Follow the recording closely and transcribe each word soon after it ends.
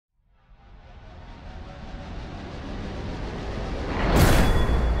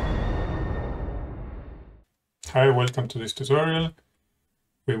Hi, welcome to this tutorial.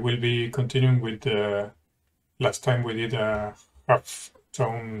 We will be continuing with the last time we did a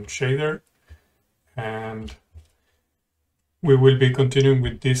half-tone shader, and we will be continuing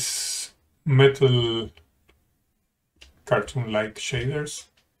with this metal cartoon-like shaders.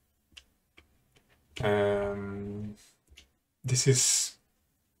 This is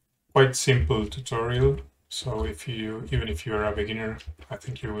quite simple tutorial, so even if you are a beginner, I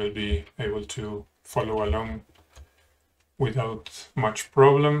think you will be able to follow along without much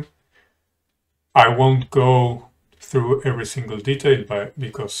problem. I won't go through every single detail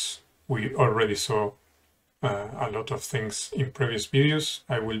because we already saw a lot of things in previous videos.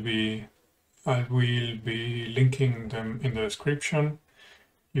 I will be linking them in the description.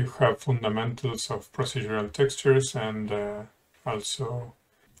 You have fundamentals of procedural textures, and also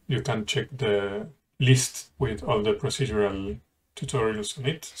you can check the list with all the procedural tutorials on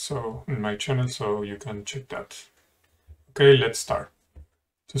it, so in my channel, so you can check that. Okay, let's start.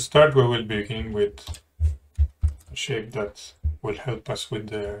 To start, we will begin with a shape that will help us with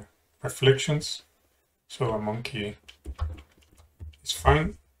the reflections. So a monkey is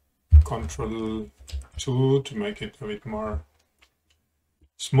fine. Ctrl 2 to make it a bit more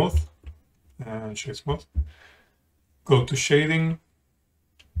smooth and shade smooth. Go to shading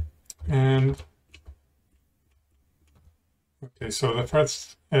and okay, so the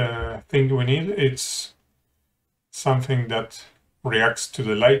first thing we need is something that reacts to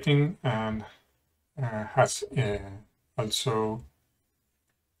the lighting and it's also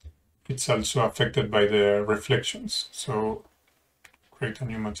affected by the reflections. So create a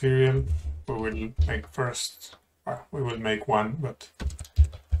new material. We will make we will make one, but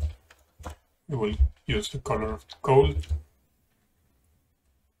we will use the color of the gold.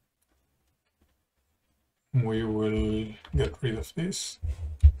 We will get rid of this.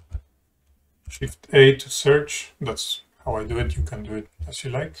 Shift A to search. That's how I do it. You can do it as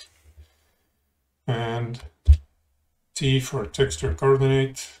you like. And T for texture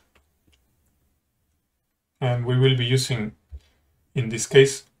coordinate. And we will be using, in this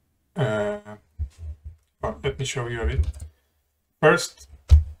case, well, let me show you a bit. First,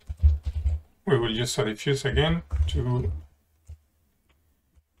 we will use a diffuse again to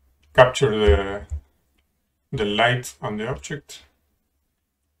capture the light on the object.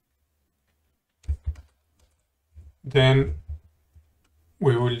 Then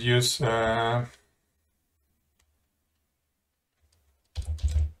we will use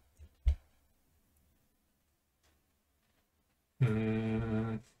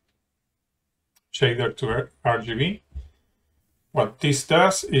shader to RGB. What this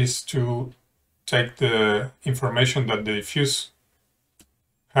does is to take the information that the diffuse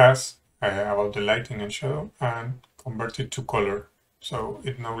has about the lighting and shadow and convert it to color. So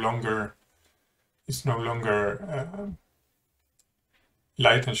it's no longer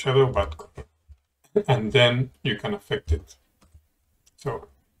light and shadow, but color. And then you can affect it. So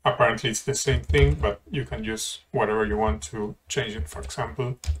apparently it's the same thing, but you can use whatever you want to change it. For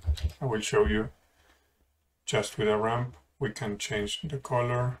example, I will show you just with a ramp. We can change the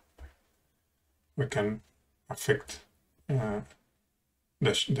color. We can affect the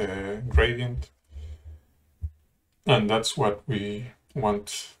gradient. And that's what we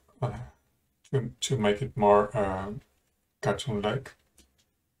want to make it more cartoon-like.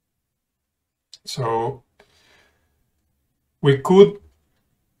 So we could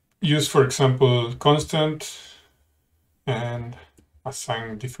use, for example, constant and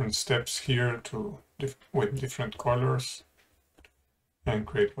assign different steps here to with different colors and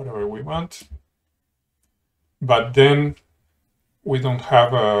create whatever we want. But then we don't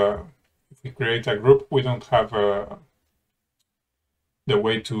have if we create a group, we don't have the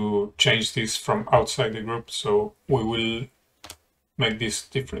way to change this from outside the group, so we will make this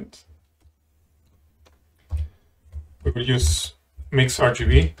different. We will use mix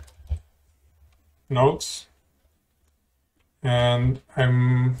RGB nodes, and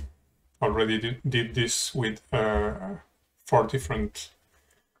I'm already did this with 4 different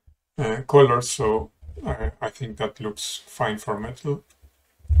colors, so I think that looks fine for metal.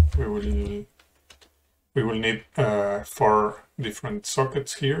 We will need 4 different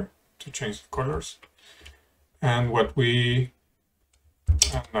sockets here to change the colors, and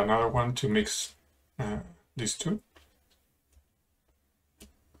another one to mix these two.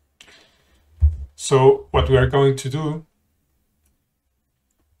 So what we are going to do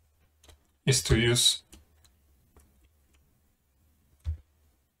is to use,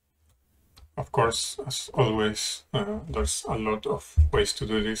 of course, as always, there's a lot of ways to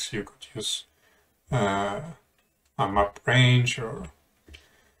do this. You could use a map range or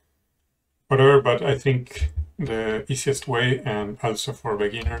whatever, but I think the easiest way, and also for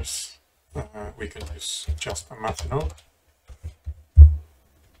beginners, we can use just a math node.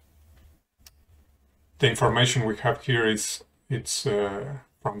 The information we have here is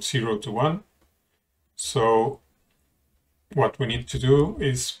from 0 to 1. So what we need to do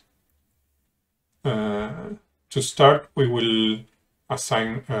is to start, we will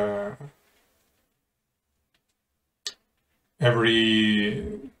assign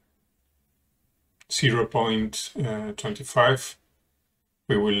every 0.25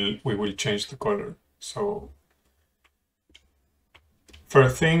 we will change the color. So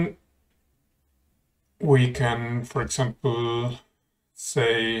first thing, we can, for example,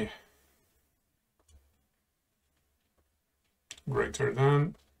 say greater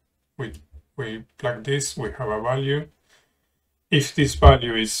than. We plug this, we have a value. If this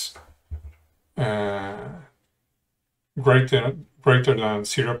value is greater than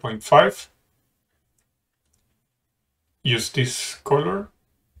 0.5, use this color.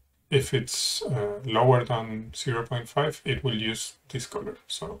 If it's lower than 0.5, it will use this color.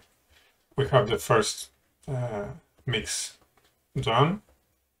 So we have the first mix done.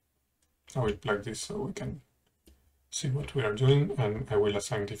 I will plug this so we can see what we are doing, and I will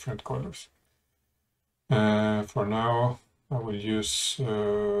assign different colors. For now, I will use,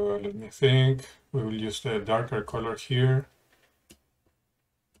 let me think, we will use the darker color here.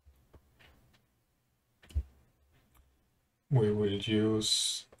 We will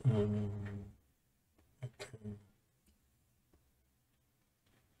use,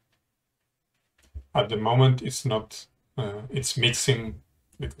 at the moment it's not, it's mixing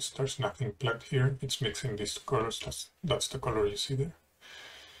because there's nothing plugged here. It's mixing these colors, that's the color you see there.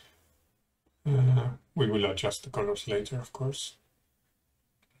 We will adjust the colors later, of course.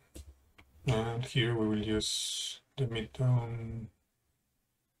 And here we will use the mid-tone,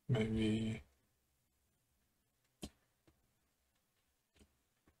 maybe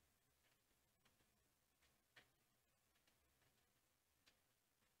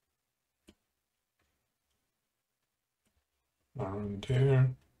around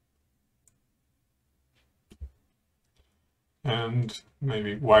there. And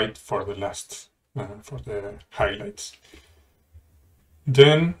maybe white for the last, for the highlights.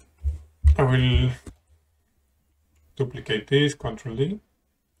 Then I will duplicate this, Ctrl D,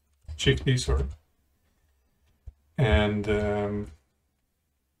 Shift D, sorry. And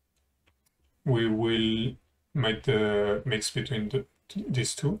we will make the mix between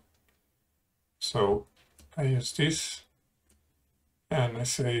these two. So I use this, and I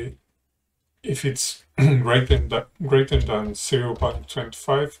say, if it's greater than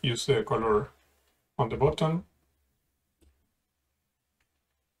 0.25, use the color on the bottom.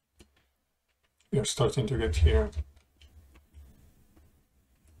 We are starting to get here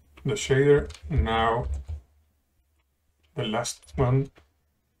the shader. Now the last one.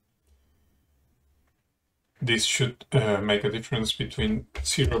 This should make a difference between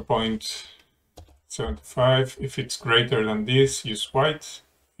 0.75. If it's greater than this, use white.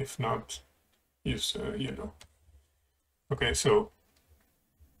 If not, use yellow. Okay, so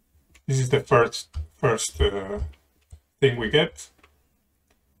this is the first thing we get.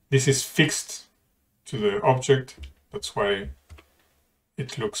 This is fixed to the object. That's why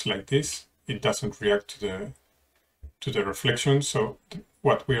it looks like this. It doesn't react to the reflection. So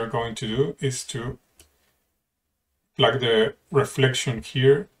what we are going to do is to plug the reflection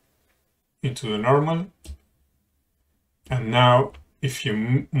here into the normal. And now if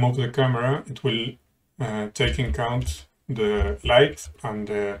you move the camera, it will take in count the light and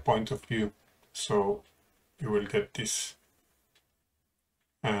the point of view. So you will get this,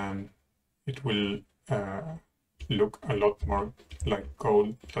 and it will look a lot more like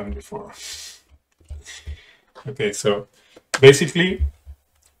gold than before. Okay, so basically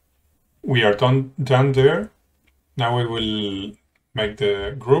we are done there. Now we will make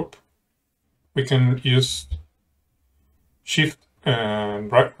the group. We can use Shift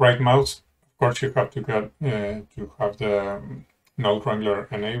and right mouse. Of course, you have to get to have the node wrangler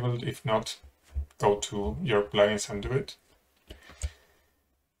enabled. If not, go to your plugins and do it.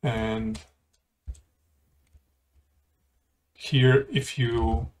 And here, if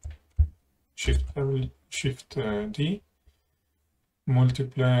you Shift D,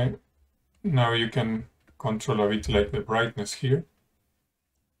 multiply, now you can control a bit like the brightness here.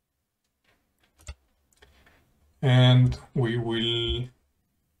 And we will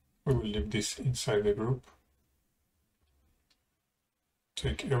leave this inside the group.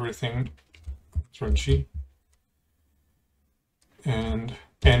 Take everything, Ctrl G, and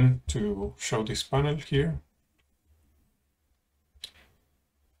N to show this panel here.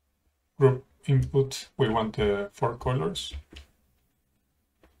 Group input, we want the 4 colors.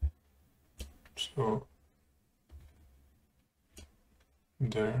 So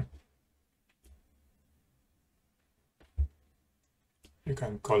there, you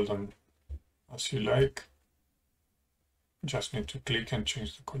can call them as you like. Just need to click and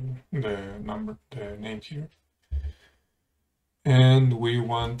change the color, the name here. And we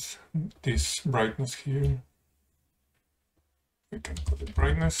want this brightness here. We can put the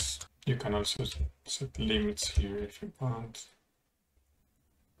brightness. You can also set limits here if you want.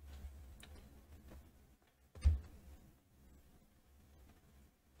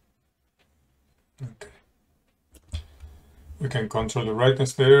 Okay. We can control the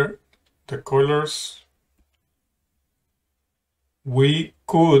brightness there, the colors. We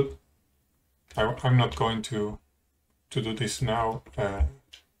could, I'm not going to do this now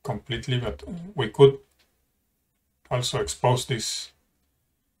completely, but we could also expose this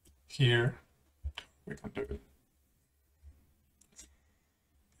here. We can do it.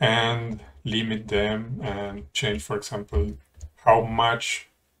 And limit them and change, for example, how much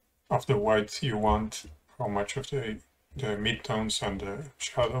of the white you want, how much of the midtones and the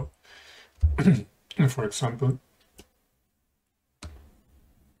shadow, for example.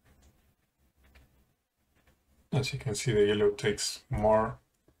 As you can see, the yellow takes more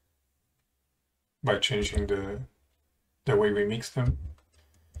by changing the way we mix them.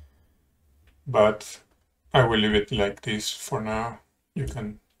 But I will leave it like this for now. You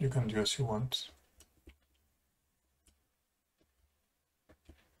can do as you want.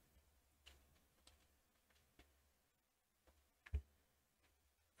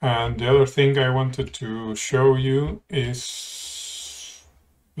 And the other thing I wanted to show you is,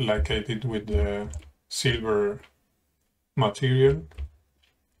 like I did with the silver material,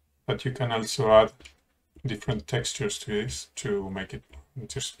 that you can also add different textures to this to make it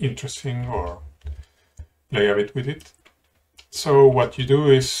just interesting or play a bit with it. So what you do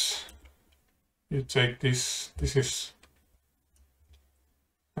is you take this is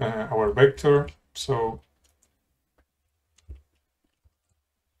our vector. So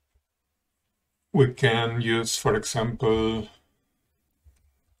we can use, for example,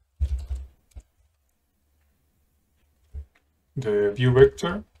 the view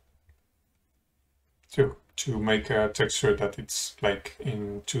vector to make a texture that it's like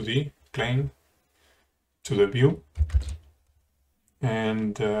in 2D plane to the view.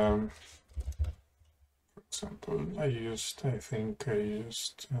 And for example, I think I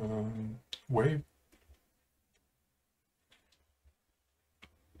used wave.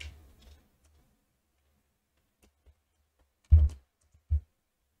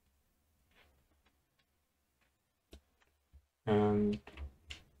 And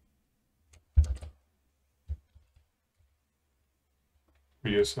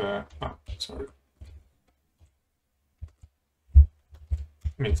we use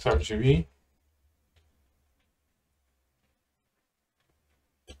mix RGB.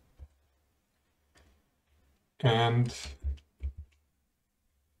 And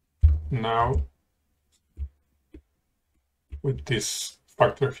now with this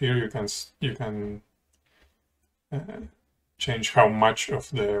factor here, you can change how much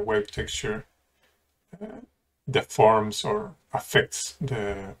of the wave texture deforms or affects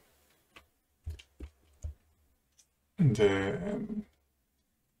the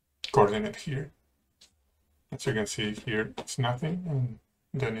coordinate here. As you can see here, it's nothing, and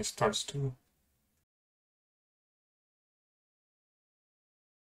then it starts to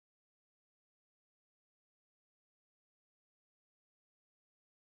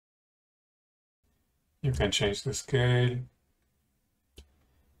you can change the scale.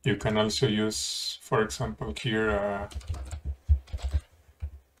 You can also use, for example, here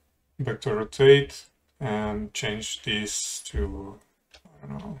vector rotate and change this to, I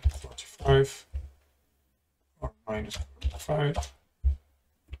don't know, 45 or minus 45.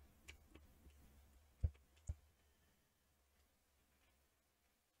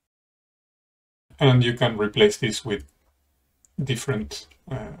 And you can replace this with different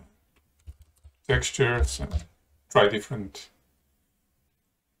textures and try different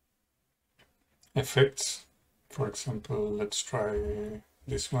effects. For example, let's try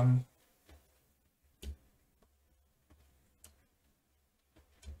this one.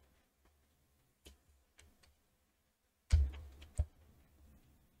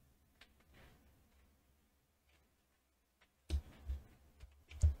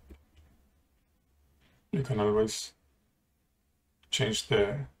 You can always change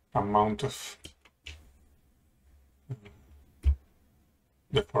the amount of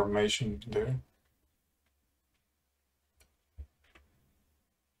deformation there.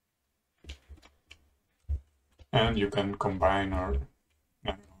 and you can combine, or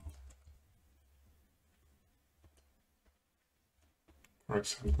for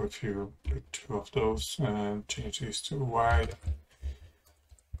example, if you pick two of those and change these to white,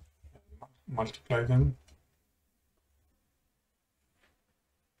 multiply them.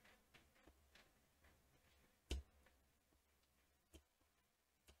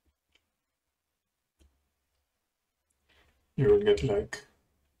 You will get like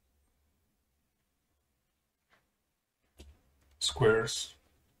squares.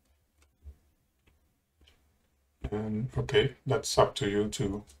 And okay, that's up to you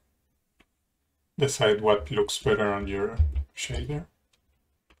to decide what looks better on your shader.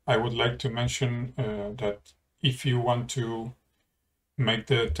 I would like to mention that if you want to make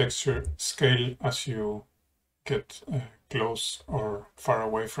the texture scale as you get close or far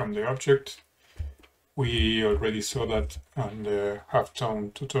away from the object, we already saw that on the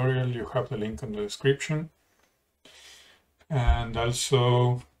halftone tutorial. You have the link in the description. And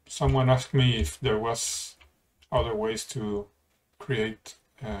also someone asked me if there was other ways to create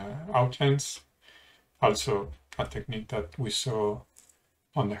outlines. Also a technique that we saw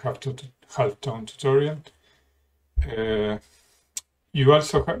on the halftone tutorial. You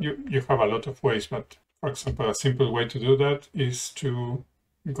also have, you have a lot of ways, but for example, a simple way to do that is to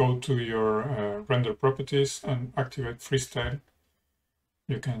go to your render properties and activate freestyle.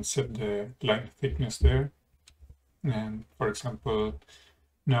 You can set the line thickness there. And for example,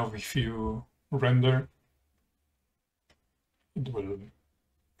 now if you render, it will,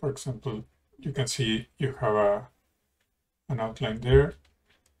 for example, you can see you have an outline there.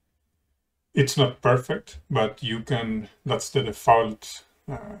 It's not perfect, but you can, that's the default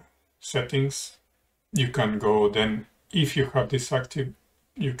settings. You can go then, if you have this active,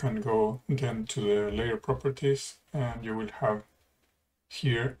 you can go then to the layer properties, and you will have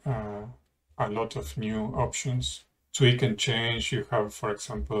here a lot of new options. Tweak and change. You have, for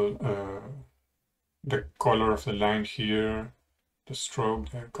example, the color of the line here, the stroke,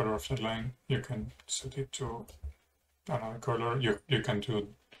 the color of the line. You can set it to another color. You can do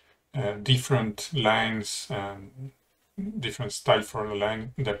different lines and different style for the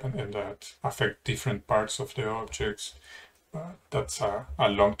line that affect different parts of the objects. That's a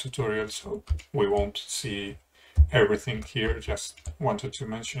long tutorial, so we won't see everything here. Just wanted to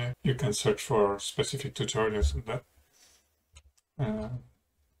mention it. You can search for specific tutorials on that.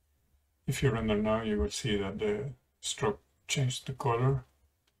 If you render now, you will see that the stroke changed the color.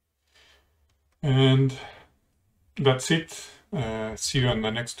 And that's it. See you on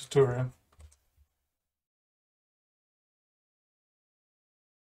the next tutorial.